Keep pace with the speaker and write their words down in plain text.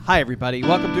Hi, everybody.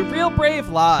 Welcome to Real Brave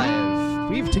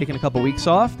Live. We've taken a couple weeks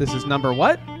off. This is number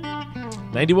what?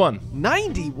 91.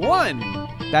 91.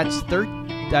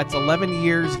 That's 11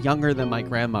 years younger than my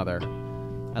grandmother.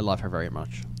 I love her very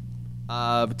much.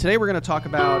 But today we're going to talk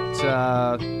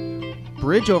about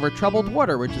Bridge Over Troubled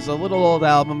Water, which is a little old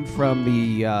album from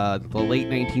the late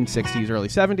 1960s, early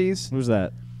 70s. Who's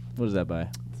that? What is that by?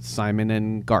 Simon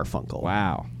and Garfunkel.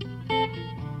 Wow.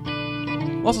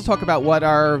 We'll also talk about what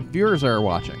our viewers are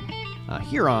watching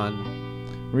here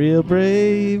on Real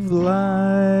Brave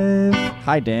Live.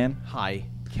 Hi, Dan. Hi,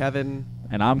 Kevin.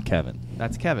 And I'm Kevin.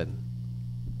 That's Kevin.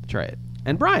 That's right.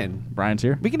 And Brian. Brian's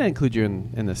here. We can include you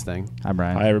in this thing. Hi,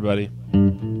 Brian. Hi, everybody.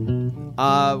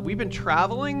 We've been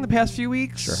traveling the past few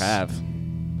weeks. Sure have.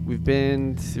 We've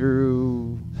been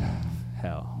through...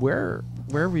 Hell. Where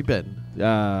have we been?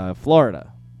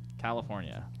 Florida.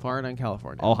 California. Florida and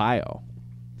California. Ohio.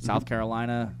 South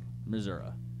Carolina. Missouri.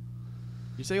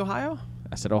 You say Ohio?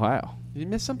 I said Ohio. Did you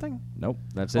miss something? Nope.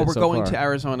 That's it. Oh, we're so going far. to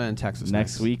Arizona and Texas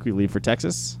Next week, we leave for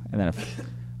Texas. And then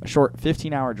a short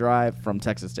 15-hour drive from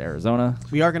Texas to Arizona.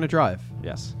 We are going to drive.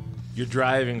 Yes. You're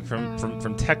driving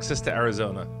from Texas to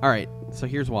Arizona. All right. So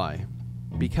here's why.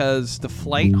 Because the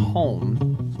flight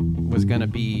home was going to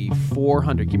be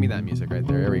 400. Give me that music right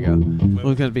there. There we go. It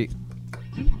was going to be...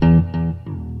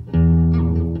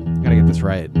 Got to get this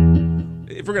right.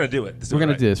 If we're going to do it. We're going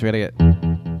to do this. We got to get...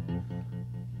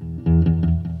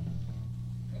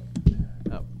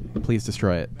 Oh, please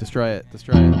destroy it. Destroy it.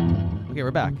 Destroy it. Okay, we're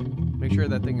back. Make sure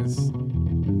that thing is...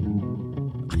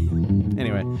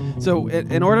 Anyway, so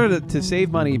in order to save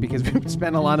money, because we've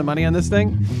spent a lot of money on this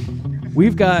thing,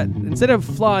 we've got, instead of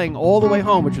flying all the way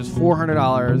home, which was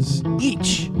 $400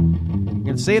 each, we're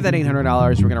going to save that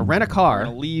 $800. We're going to rent a car. You're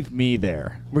going to leave me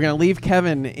there. We're going to leave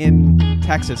Kevin in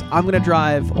Texas. I'm going to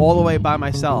drive all the way by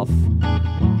myself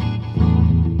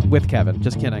with Kevin.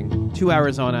 Just kidding. To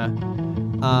Arizona.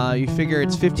 You figure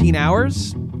it's 15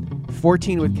 hours,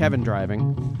 14 with Kevin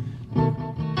driving.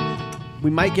 We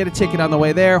might get a ticket on the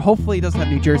way there. Hopefully it doesn't have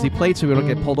New Jersey plates so we don't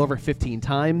get pulled over 15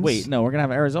 times. Wait, no, we're going to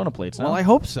have Arizona plates now. Well, I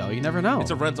hope so. You never know.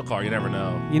 It's a rental car. You never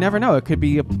know. You never know. It could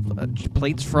be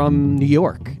plates from New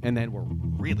York, and then we're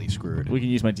really screwed. We can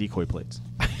use my decoy plates.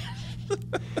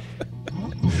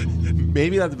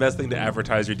 Maybe not the best thing to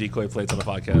advertise your decoy plates on the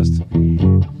podcast.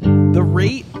 The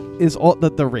rate is all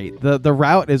the rate. The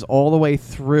route is all the way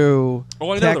through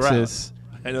Oh, I know Texas.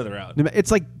 I know the route.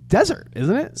 It's like desert,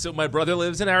 isn't it? So my brother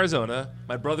lives in Arizona.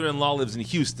 My brother-in-law lives in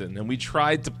Houston, and we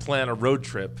tried to plan a road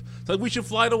trip. So we should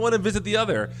fly to one and visit the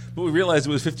other, but we realized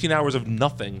it was 15 hours of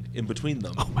nothing in between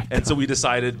them. Oh my God. And so we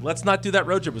decided, let's not do that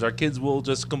road trip, because our kids will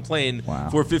just complain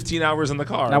for 15 hours in the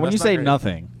car. Now, when you That's say not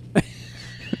great. nothing,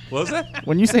 What was that?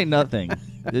 when you say nothing,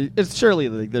 it's surely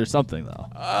like, there's something though.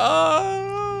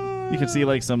 You can see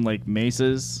like some like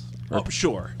mesas or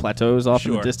Sure. plateaus off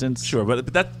in the distance. Sure,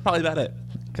 but that's probably about it.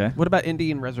 Okay. What about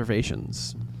Indian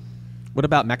reservations? What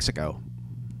about Mexico?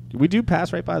 We do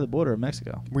pass right by the border of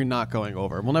Mexico. We're not going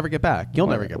over. We'll never get back. You'll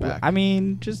never get back. I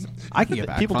mean, just I can get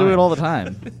back. people fine. do it all the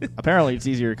time. Apparently, it's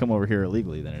easier to come over here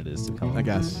illegally than it is to come. I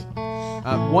guess.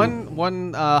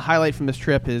 One highlight from this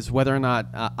trip is whether or not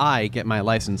I get my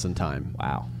license in time.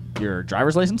 Wow. Your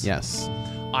driver's license? Yes.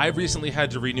 I've recently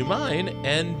had to renew mine,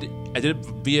 and I did it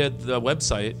via the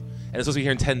website, and it's supposed to be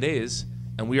here in 10 days,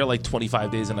 and we are like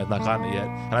 25 days, and I've not gotten it yet,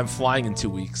 and I'm flying in 2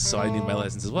 weeks, so I need my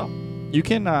license as well. You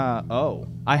can.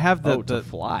 I have to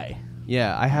fly.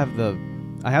 Yeah, I have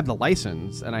the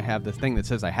license, and I have the thing that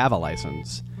says I have a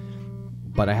license,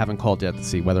 but I haven't called yet to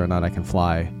see whether or not I can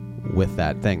fly with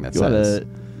that thing that says.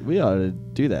 We ought to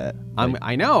do that.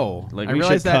 I know. Like, I we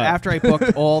realized should that cut. after I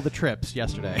booked all the trips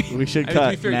yesterday. We should I mean, to cut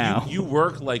be fair, now. You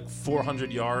work like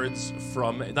 400 yards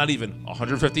from, not even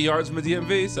 150 yards from the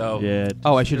DMV, so... Yeah.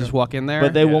 Oh, I should just walk in there?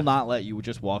 But they Yeah. will not let you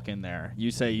just walk in there.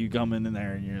 You say you come in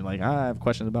there and you're like, I have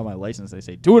questions about my license. They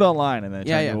say, do it online, and then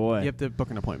turn you away. You have to book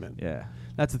an appointment. Yeah.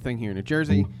 That's the thing here in New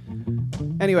Jersey.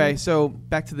 Anyway, so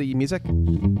back to the music.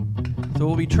 So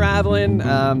we'll be traveling.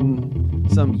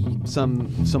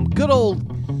 Some good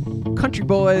old country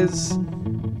boys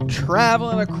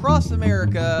traveling across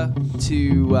America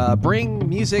to bring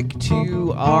music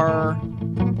to our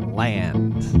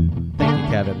land. Thank you,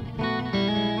 Kevin.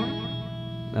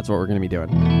 That's what we're going to be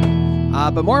doing.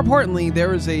 But more importantly,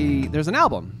 there's an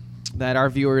album that our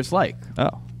viewers like.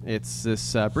 Oh. It's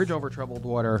this Bridge Over Troubled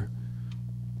Water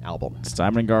album.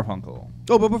 Simon and Garfunkel.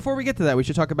 Oh, but before we get to that, we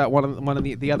should talk about one of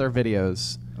the other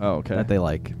videos that they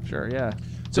like. Sure, yeah.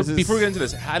 So before we get into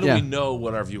this, how do we know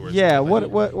what our viewers Yeah,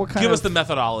 like? what kind Give of... us the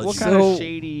methodology. What kind of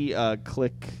shady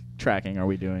click tracking are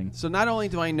we doing? So not only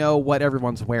do I know what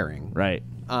everyone's wearing, Right.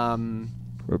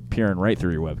 We're peering right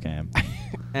through your webcam.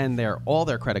 and all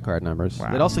their credit card numbers.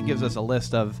 Wow. It also gives us a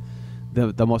list of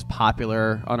the most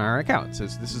popular on our account. So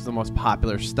this is the most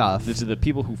popular stuff. This is the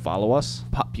people who follow us.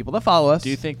 People that follow us. Do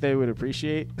you think they would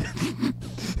appreciate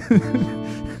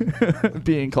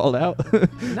being called out?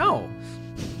 No.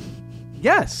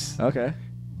 Yes. Okay.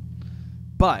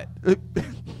 But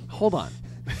hold on.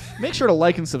 Make sure to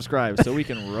like and subscribe so we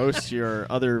can roast your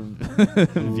other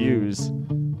views.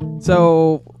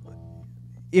 So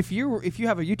if you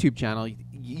have a YouTube channel,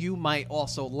 you might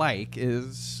also like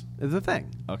is a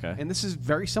thing. Okay. And this is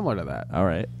very similar to that. All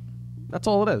right. That's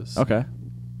all it is. Okay.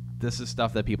 This is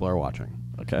stuff that people are watching,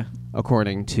 Okay.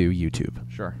 according to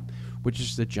YouTube, Sure. which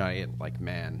is the giant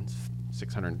man,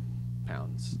 600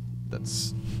 pounds,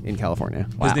 that's in California.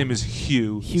 His name is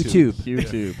Hugh. YouTube.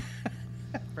 YouTube.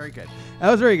 Very good. That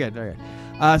was very good. Very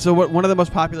good. So one of the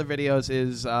most popular videos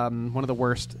is one of the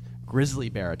worst grizzly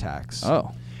bear attacks.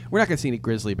 Oh. We're not going to see any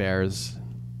grizzly bears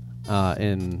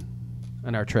in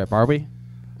our trip, are we,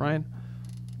 Ryan?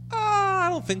 I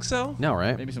don't think so. No,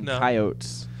 right? Maybe some No.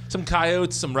 coyotes. Some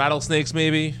coyotes, some rattlesnakes,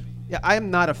 maybe. Yeah, I am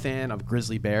not a fan of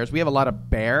grizzly bears. We have a lot of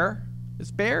bear.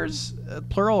 Is bears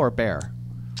plural or bear?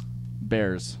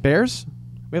 Bears. Bears?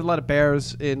 We have a lot of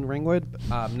bears in Ringwood.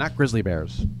 Not grizzly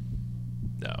bears.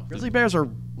 No. Grizzly bears are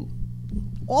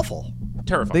awful.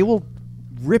 Terrifying. They will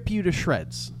rip you to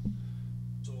shreds.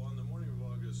 So on the morning of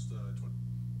August 20...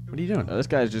 What are you doing? Oh, this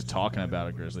guy's just talking about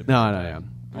a grizzly bear. No.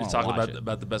 We're talking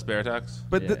about the best bear attacks.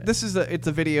 But Yeah. this is it's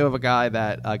a video of a guy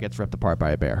that gets ripped apart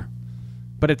by a bear.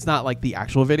 But it's not like the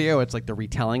actual video. It's like the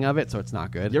retelling of it, so it's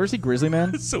not good. You ever see Grizzly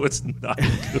Man? So it's not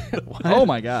good. Oh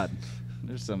my God.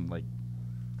 There's some like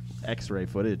X-ray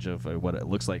footage of what it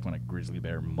looks like when a grizzly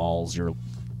bear mauls your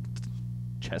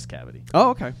chest cavity.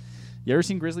 Oh, okay. You ever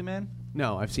seen Grizzly Man?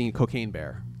 No, I've seen Cocaine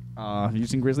Bear. Have you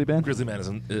seen Grizzly Man? Grizzly Man is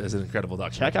an incredible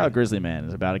documentary. Check out Grizzly Man.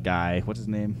 It's about a guy. What's his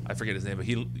name? I forget his name, but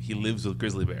he lives with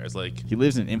grizzly bears. Like He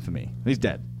lives in infamy. He's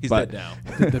dead. he's But- dead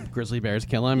now. Did the grizzly bears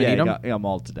kill him and Yeah, eat him? he got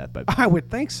mauled to death by I would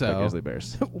think so. grizzly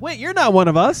bears. Wait, you're not one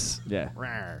of us. Yeah.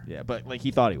 Rawr. Yeah, but like he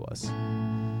thought he was.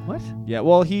 What? Yeah,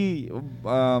 well, he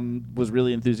was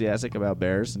really enthusiastic about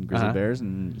bears and grizzly Uh-huh. bears,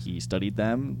 and he studied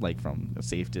them like from a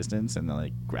safe distance, and then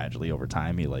like gradually over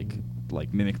time he like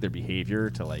mimicked their behavior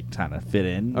to like kind of fit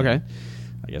in. Okay.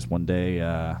 I guess one day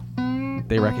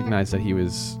They recognized that he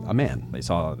was a man. they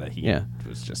saw that he Yeah.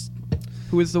 was just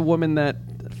Who is the woman that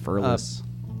furless.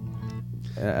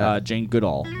 uh, Jane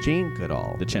Goodall, Jane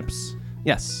Goodall? the chimps.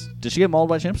 Yes. Did she get mauled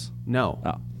by chimps? No.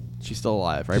 Oh, She's still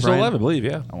alive, right, He's still Brian? alive, I believe.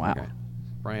 Yeah. oh wow. Okay.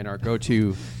 Brian, our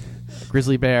go-to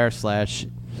grizzly bear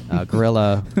 /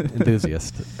 gorilla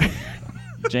enthusiast.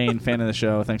 Jane, fan of the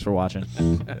show. Thanks for watching.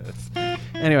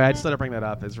 Anyway, I just thought I'd bring that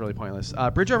up. It's really pointless.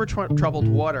 Bridge over troubled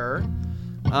water.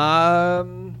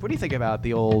 What do you think about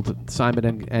the old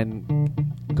Simon and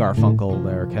Garfunkel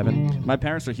there, Kevin? My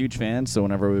parents were huge fans, so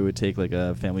whenever we would take like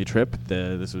a family trip,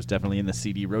 this was definitely in the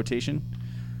CD rotation.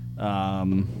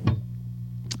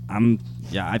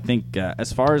 I think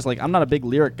as far as like, I'm not a big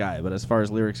lyric guy, but as far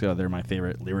as lyrics go, they're my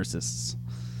favorite lyricists.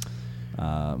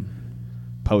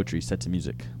 Poetry set to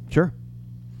music. Sure.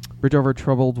 Bridge Over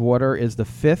Troubled Water is the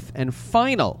 5th and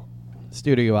final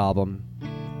studio album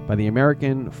by the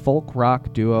American folk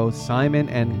rock duo Simon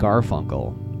and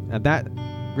Garfunkel. And that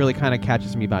really kind of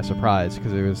catches me by surprise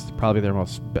because it was probably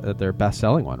their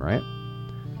best-selling one, right?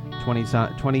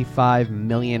 25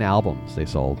 million albums they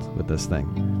sold with this thing.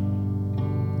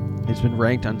 It's been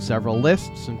ranked on several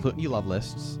lists, including you love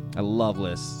lists. I love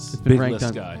lists. It's been Big ranked list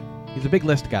on, guy. He's a big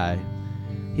list guy.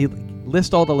 He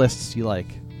list all the lists you like.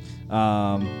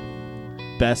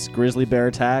 Best grizzly bear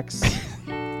attacks.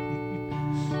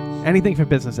 Anything from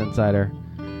Business Insider.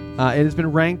 It has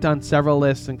been ranked on several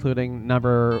lists, including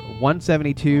number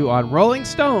 172 on Rolling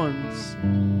Stone's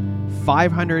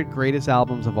 500 greatest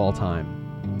albums of all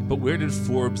time. But where did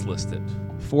Forbes list it?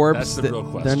 Forbes, That's the real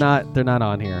question. they're not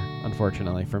on here,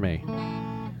 unfortunately for me.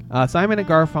 Simon and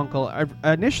Garfunkel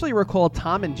initially were called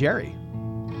Tom and Jerry.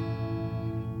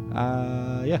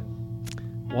 Yeah.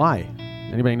 Why?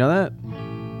 Anybody know that?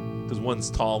 Because one's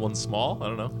tall, one's small. I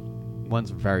don't know. One's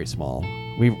very small.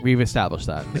 We've established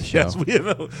that in the show. Yes, we have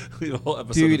a whole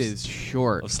episode Dude of, is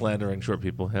short. of slandering short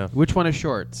people. Yeah. Which one is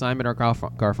short, Simon or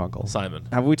Garfunkel? Simon.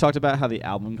 Have we talked about how the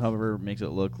album cover makes it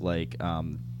look like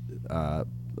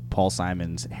Paul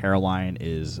Simon's hairline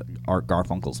is Art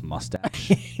Garfunkel's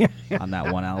mustache on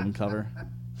that one album cover?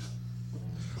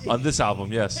 On this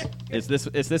album, yes. It's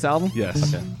this album?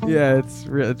 Yes. Okay. Yeah, it's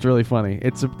really funny.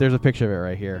 There's a picture of it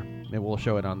right here. And we'll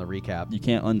show it on the recap. You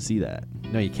can't unsee that.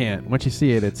 No, you can't. Once you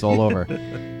see it, it's all over.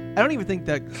 I don't even think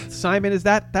that Simon is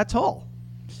that tall.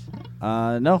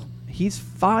 No. He's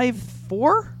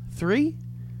 5'4", 3".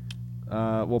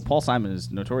 Well, Paul Simon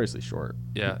is notoriously short.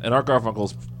 Yeah, and Art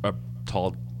Garfunkel's a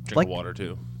tall drink Like- of water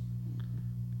too.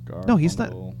 No, he's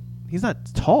not. Garfunkel He's not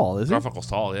tall, is he? Garfunkel's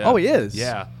tall. Yeah. Oh, he is?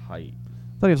 Yeah. height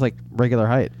I thought he was like regular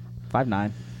height.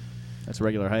 5'9". That's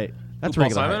regular height. That's Who, Paul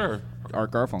regular Simon height. or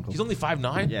Art Garfunkel. he's only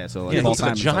 5'9"? yeah, so Yeah, Paul he's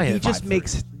like a Simon's giant. He just 5'3".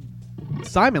 makes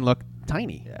Simon look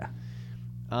tiny. Yeah.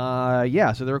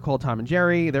 Yeah, so they were called Tom and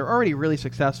Jerry. They're already really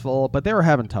successful, but they were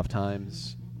having tough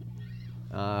times.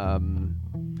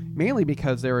 Mainly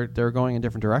because they were going in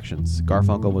different directions.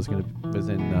 Garfunkel was going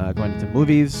into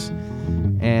movies,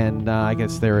 and I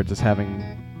guess they were just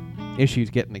having issues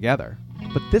getting together.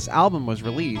 But this album was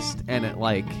released, and it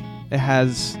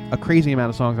has a crazy amount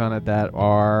of songs on it that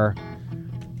are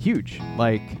huge,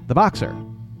 like The Boxer.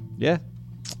 Yeah.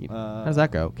 How does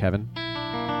that go, Kevin?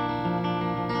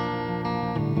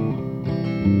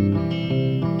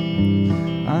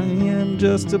 I am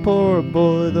just a poor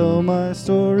boy, though my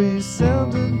story's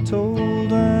seldom told.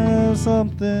 I have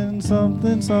something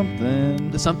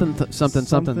The something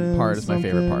part is my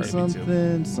favorite part.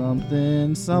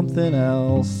 Something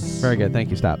else. Very good. Thank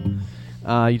you. Stop.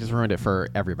 You just ruined it for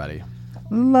everybody.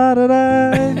 La da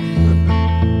da.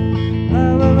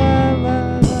 La la la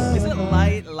la. Is it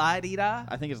la-di-da?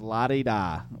 I think it's la di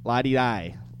da. La di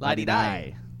di.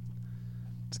 La-di-di.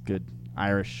 It's good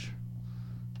Irish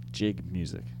jig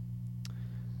music.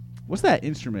 What's that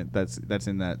instrument that's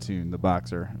in that tune, the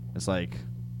Boxer? It's like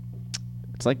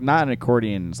not an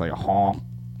accordion. It's like a honk.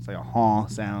 It's like a honk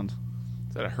sound.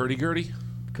 Is that a hurdy-gurdy?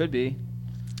 Could be.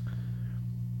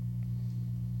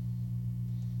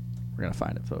 We're gonna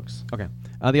find it, folks. Okay.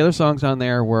 The other songs on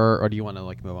there were, or do you want to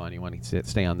move on? You want to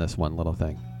stay on this one little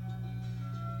thing?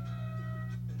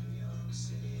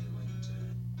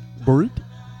 Bird?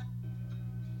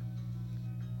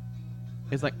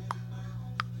 It's like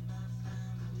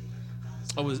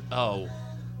Oh.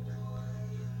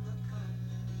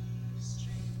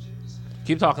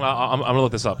 Keep talking. I'm gonna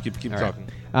look this up. Keep all right.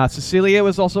 talking. Cecilia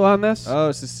was also on this.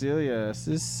 Oh, Cecilia,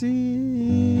 you're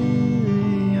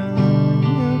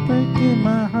breaking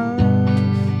my heart.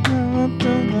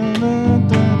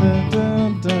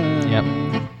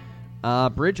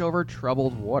 Yep. Bridge Over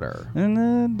Troubled Water.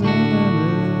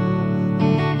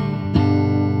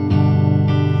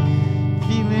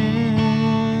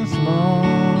 Feeling small.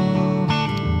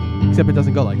 Except it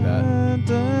doesn't go like that.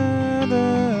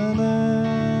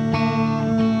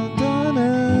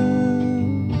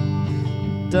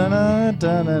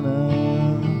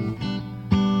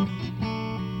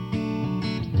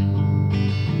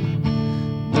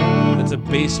 It's a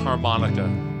bass harmonica.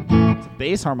 It's a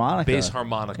bass harmonica. Bass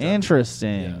harmonica.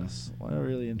 Interesting. Yes. What a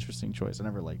really interesting choice. I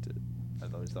never liked it. I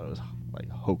always thought it was like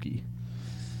hokey.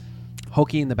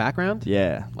 Hokey in the background?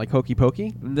 Yeah. Like Hokey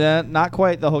Pokey? Not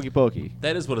quite the hokey pokey.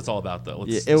 That is what it's all about, though.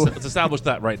 Let's, Yeah, let's establish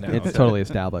that right now. It's totally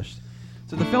established.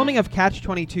 So the filming of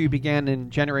Catch-22 began in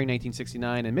January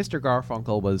 1969, and Mr.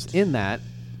 Garfunkel was in that.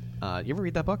 You ever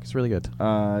read that book? It's really good.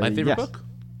 My favorite yes. book?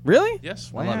 Really?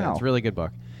 Yes. I love it. Wow. It's a really good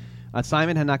book.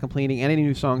 Simon had not completed any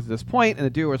new songs at this point, and the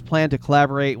duo was planned to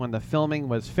collaborate when the filming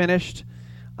was finished.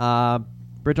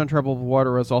 Bridge on Troubled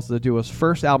Water was also the duo's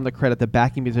first album to credit the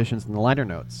backing musicians in the liner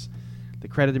notes. The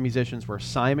credited musicians were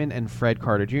Simon and Fred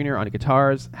Carter Jr. on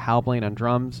guitars, Hal Blaine on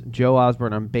drums, Joe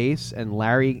Osborne on bass, and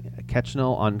Larry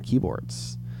Ketchnell on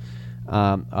keyboards.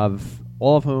 Of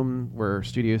all of whom were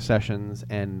studio sessions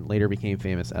and later became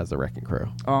famous as the Wrecking Crew.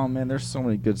 Oh man, there's so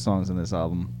many good songs in this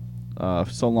album.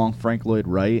 So Long, Frank Lloyd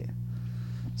Wright.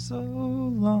 So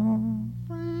long,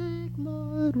 Frank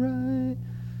Lloyd Wright.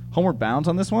 Homeward Bound's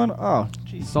on this one. Oh,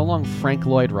 jeez. So long, Frank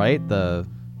Lloyd Wright, the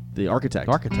Architect.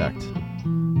 architect.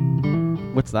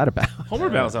 What's that about?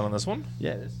 Homeward Bound's not on this one.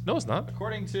 Yeah, it is. No, it's not.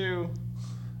 According to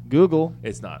Google.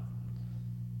 It's not.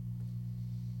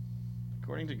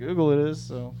 According to Google, it is.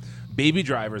 So Baby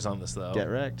Driver's on this, though. Get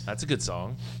Wrecked. That's a good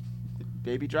song.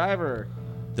 Baby Driver.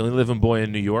 The Only Living Boy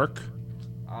in New York.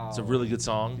 Oh, It's a really good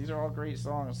song. These are all great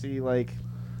songs. See,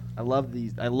 I love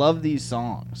these. I love these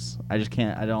songs. I just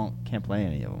can't. Can't play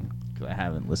any of them because I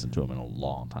haven't listened to them in a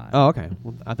long time. Oh, okay.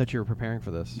 Well, I thought you were preparing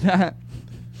for this.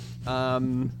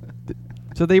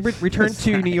 So they returned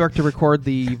to New York to record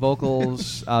the vocal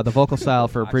style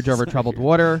for Bridge Over Troubled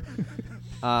Water,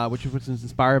 which was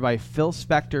inspired by Phil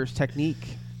Spector's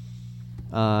technique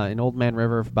in Old Man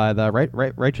River by the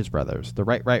Righteous Brothers. The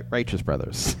Righteous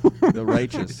Brothers. The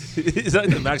Righteous. Is that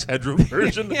the Max Headroom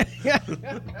version?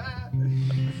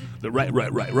 The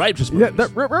Righteous Yeah,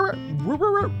 Brothers.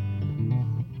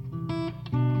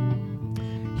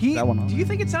 That one on Do you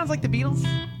think it sounds like the Beatles?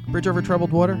 Bridge Over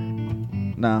Troubled Water?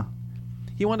 No.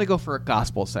 He wanted to go for a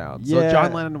gospel sound. So Yeah.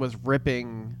 John Lennon was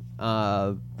ripping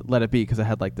Let It Be because it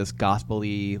had like this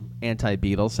gospel-y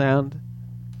anti-Beatles sound.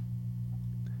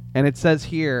 And it says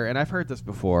here, and I've heard this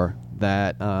before,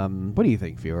 that what do you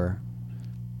think, viewer?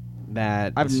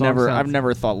 That I've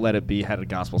never thought Let It Be had a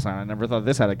gospel sound. I never thought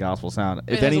this had a gospel sound.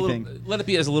 If anything, Let It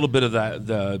Be has a little bit of that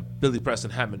the Billy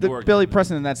Preston Hammond organ. Billy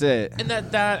Preston, and that's it. And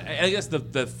that I guess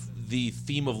the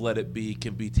theme of Let It Be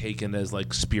can be taken as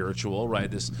like spiritual,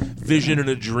 right? This vision and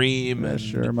a dream. Yeah, and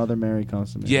sure, Mother Mary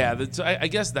comes to me. Yeah, I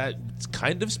guess that's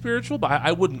kind of spiritual, but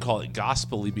I wouldn't call it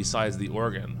gospel-y besides the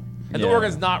organ. And the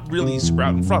organ's not really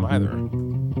sprouting from either.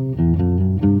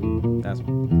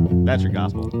 That's your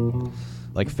gospel.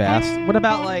 Like fast. What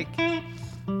about like?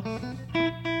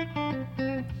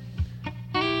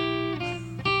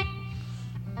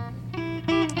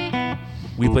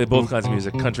 We play both kinds of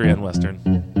music, country and western.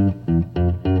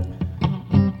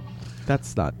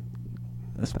 That's not.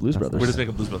 That's Blues Brothers. We're just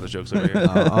making Blues Brothers jokes over here.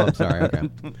 Oh, I'm sorry. Okay.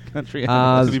 Country. It's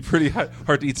gonna be pretty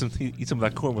hard to eat some of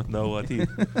that corn with no teeth.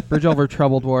 Bridge Over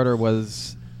Troubled Water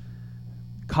was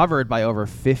covered by over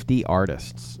 50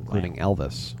 artists, including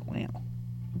Elvis. Wow.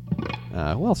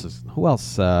 Who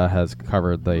else has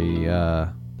covered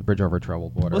the Bridge Over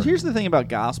Troubled Water? Well, here's the thing about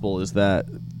gospel is that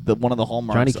one of the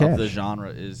hallmarks Johnny of the Cash. genre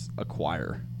is a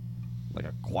choir, like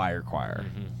a choir,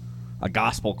 Mm-hmm. a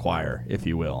gospel choir, if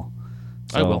you will.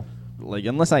 So, I will. Like,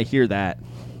 unless I hear that,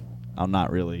 I'm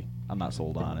not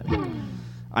sold on it.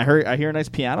 I hear a nice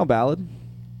piano ballad,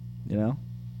 you know.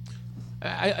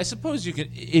 I suppose you can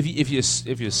if you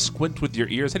squint with your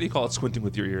ears. How do you call it squinting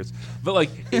with your ears? But like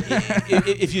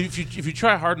if you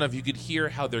try hard enough, you could hear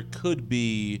how there could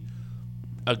be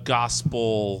a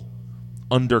gospel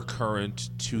undercurrent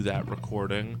to that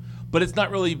recording, but it's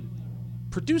not really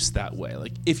produced that way.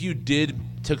 Like if you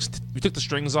took the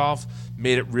strings off,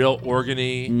 made it real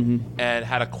organy, and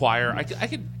had a choir,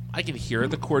 I can hear it.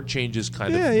 The chord changes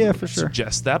kind of for sure.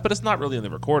 suggest that, but it's not really in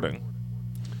the recording.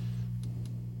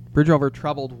 Bridge Over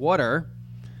Troubled Water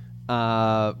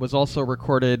was also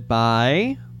recorded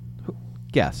by,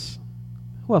 guess,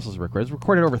 who else was recorded? It was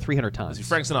recorded over 300 times.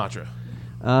 Frank Sinatra.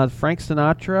 Frank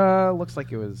Sinatra looks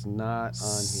like it was not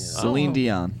on here. Celine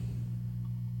Dion.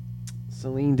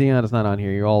 Celine Dion is not on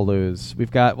here. You all lose.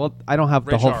 We've got, well, I don't have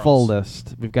Ray the whole Charles. full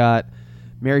list. We've got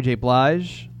Mary J.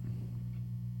 Blige,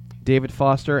 David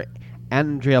Foster,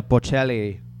 Andrea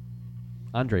Bocelli.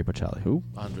 Andre Bocelli. Who?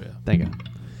 Andrea. Thank you.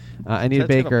 Anita Is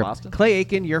that Baker. Boston? Clay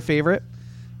Aiken, your favorite.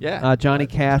 Yeah. Johnny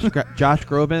Cash, Josh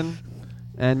Groban,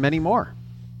 and many more.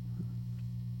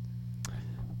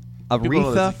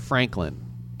 Aretha Franklin.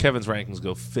 Kevin's rankings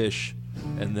go Fish,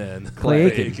 and then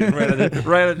Clay Aiken. right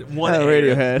at one A.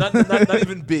 Radiohead. Not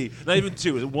even B. Not even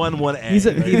two. It's one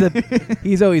A.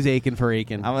 He's always aching for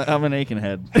Aiken. I'm an Aiken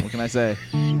head. What can I say?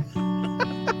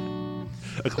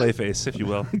 A clay face, if you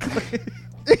will.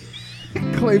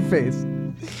 Clayface.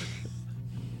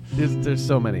 There's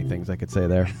so many things I could say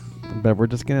there, but we're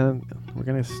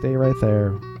gonna stay right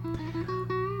there.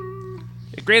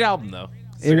 A great album, though.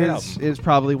 It's It is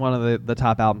probably one of the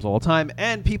top albums of all time,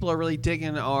 and people are really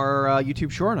digging our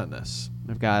YouTube short on this.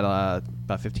 We've got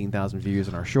about 15,000 views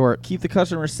in our short. Keep the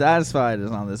Customer Satisfied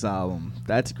is on this album.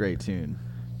 That's a great tune.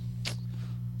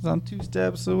 I'm 2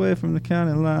 steps away from the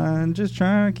county line, just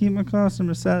trying to keep my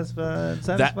customer satisfied.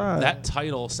 That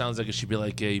title sounds like it should be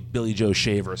like a Billy Joe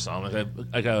Shaver song,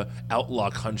 like a outlaw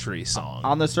country song.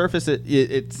 On the surface,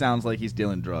 it sounds like he's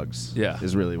dealing drugs. Yeah.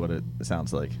 Is really what it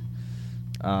sounds like.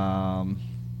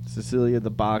 Cecilia the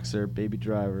Boxer, Baby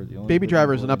Driver. The only Baby good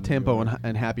Driver is boy an in up-tempo New York.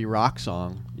 and happy rock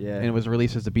song. Yeah. And it was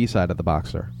released as the B-side of the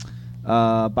Boxer.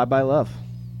 Bye Bye Love.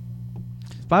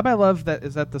 Bye Bye Love,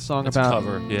 is that the song It's about? a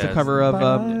cover. It's Yeah, a cover of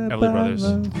Everly Brothers.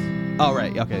 Oh,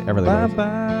 right. Okay, Everly Bye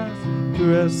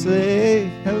Brothers.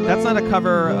 Bye. That's not a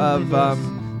cover of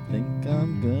Think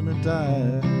I'm gonna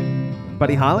die.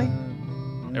 Buddy Holly?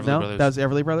 Everly No, Brothers. that was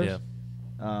Everly Brothers? Yeah.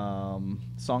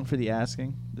 Song for the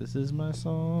Asking. This is my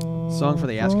song. Song for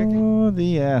the Asking? For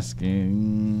the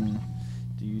Asking.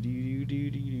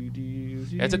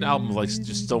 It's an album of like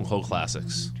just Stone Cold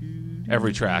classics.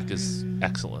 Every track is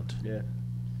excellent. Yeah.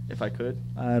 If I could,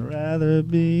 I'd rather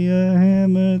be a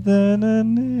hammer than a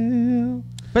nail.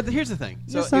 But here's the thing.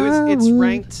 So Yes, it's I would.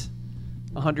 ranked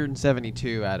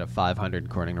 172 out of 500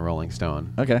 according to Rolling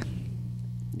Stone. Okay.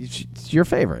 It's your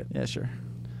favorite. Yeah, sure.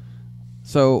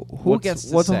 So what's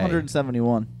say?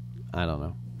 171? I don't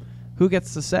know. Who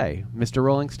gets to say? Mr.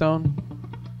 Rolling Stone?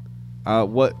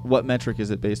 What metric is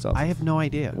it based off? I have no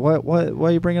idea. Why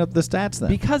are you bringing up the stats then?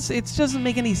 Because it doesn't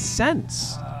make any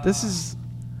sense.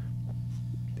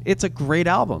 It's a great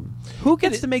album. Who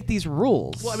gets to make these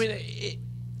rules? Well, I mean,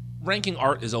 ranking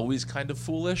art is always kind of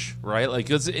foolish, right? Like,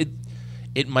 'cause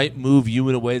it might move you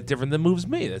in a way that's different than moves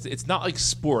me. It's not like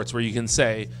sports where you can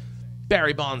say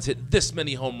Barry Bonds hit this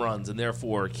many home runs and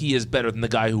therefore he is better than the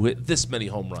guy who hit this many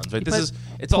home runs. Right?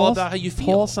 It's all about how you feel.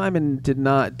 Paul Simon did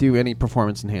not do any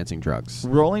performance-enhancing drugs.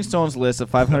 Rolling Stone's list of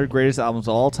 500 greatest albums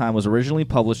of all time was originally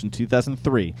published in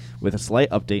 2003 with a slight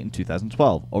update in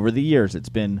 2012. Over the years, it's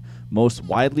been most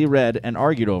widely read and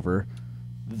argued over.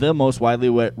 The most widely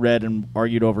read and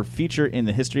argued over feature in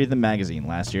the history of the magazine.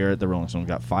 Last year, the Rolling Stone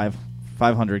got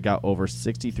 500 got over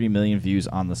 63 million views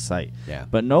on the site. Yeah.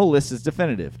 But no list is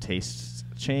definitive. Tastes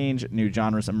change, new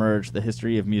genres emerge, the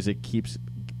history of music keeps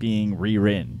being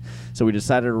rewritten. So we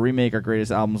decided to remake our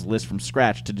greatest albums list from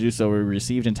scratch. To do so, we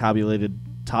received and tabulated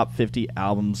top 50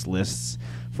 albums lists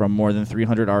from more than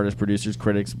 300 artists, producers,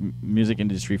 critics, music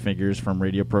industry figures, from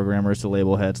radio programmers to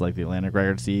label heads like the Atlantic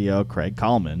Records CEO Craig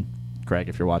Kallman. Craig,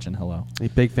 if you're watching, hello. A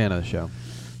big fan of the show.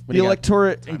 The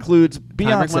electorate includes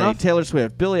Timer went Beyonce, off? Taylor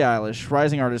Swift, Billie Eilish,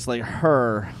 rising artists like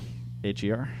her,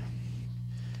 H.E.R.,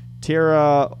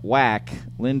 Tara Whack,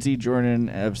 Lindsay Jordan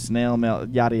of Snail Mail,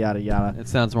 yada, yada, yada. It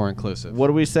sounds more inclusive. What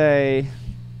do we say?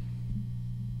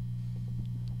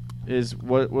 Is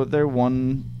what there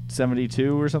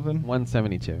 172 or something?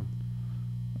 172.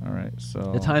 All right,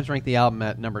 so The Times ranked the album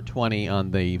at number 20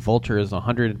 on the Vulture's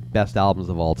 100 best albums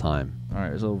of all time. all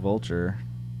right, so Vulture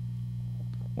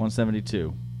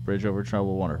 172, Bridge Over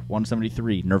Troubled Water.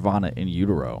 173, Nirvana in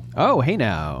Utero. Oh, hey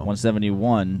now.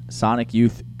 171, Sonic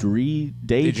Youth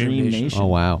Daydream Nation. Oh,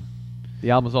 wow. The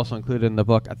album is also included in the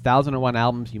book 1001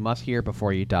 Albums You Must Hear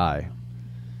Before You Die.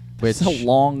 Which, It's a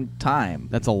long time.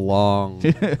 that's a long...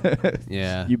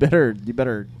 yeah. You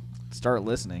better start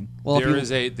listening. Well,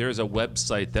 if there is a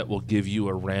website that will give you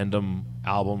a random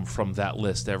album from that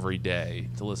list every day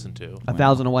to listen to.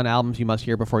 1001 Albums You Must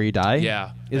Hear Before You Die?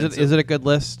 Yeah. Is it a good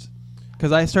list?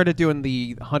 Because I started doing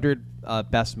the 100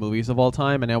 best movies of all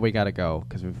time, and now we got to go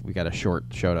because we got a short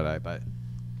show today. But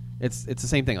it's the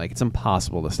same thing. Like, it's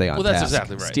impossible to stay on Well, that's task.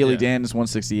 exactly right. Steely yeah. Dan is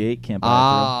 168. Can't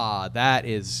buy That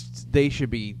is... They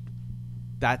should be...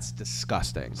 That's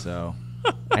disgusting. it. So,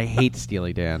 I hate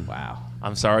Steely Dan. wow.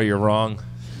 I'm sorry, you're wrong.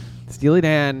 Steely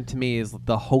Dan, to me, is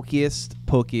the hokiest,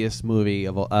 pokiest movie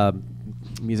of all,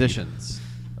 musicians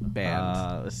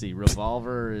band. Let's see.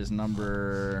 Revolver is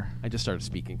number I just started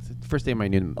speaking. It's the first day of my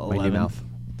new 11. mouth.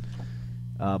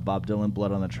 Bob Dylan,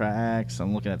 Blood on the Tracks.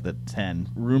 I'm looking at the 10.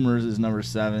 Rumors is number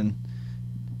 7.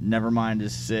 Nevermind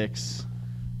is 6.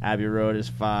 Abbey Road is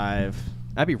 5.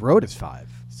 Abbey Road is 5.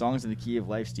 Songs in the Key of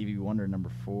Life, Stevie Wonder, number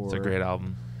 4. It's a great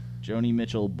album. Joni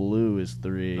Mitchell, Blue is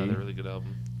 3. Another really good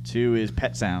album. 2 is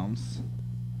Pet Sounds.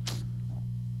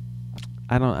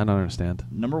 I don't understand.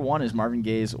 Number 1 is Marvin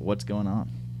Gaye's What's Going On.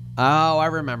 Oh, I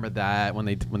remember that when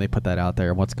they put that out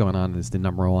there. What's Going On is the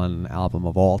number 1 album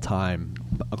of all time,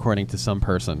 according to some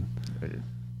person.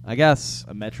 I guess.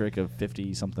 A metric of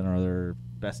 50-something or other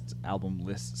best album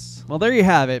lists. Well, there you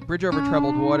have it. Bridge Over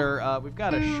Troubled Water. We've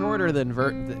got a shorter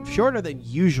than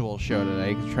usual show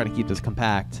today. Trying to keep this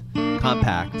compact,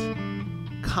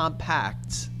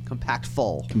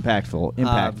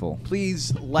 impactful.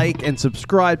 Please like and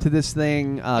subscribe to this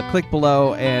thing. Click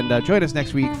below and join us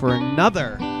next week for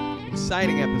another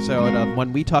exciting episode of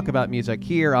When We Talk About Music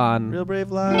here on Real Brave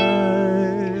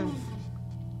Live.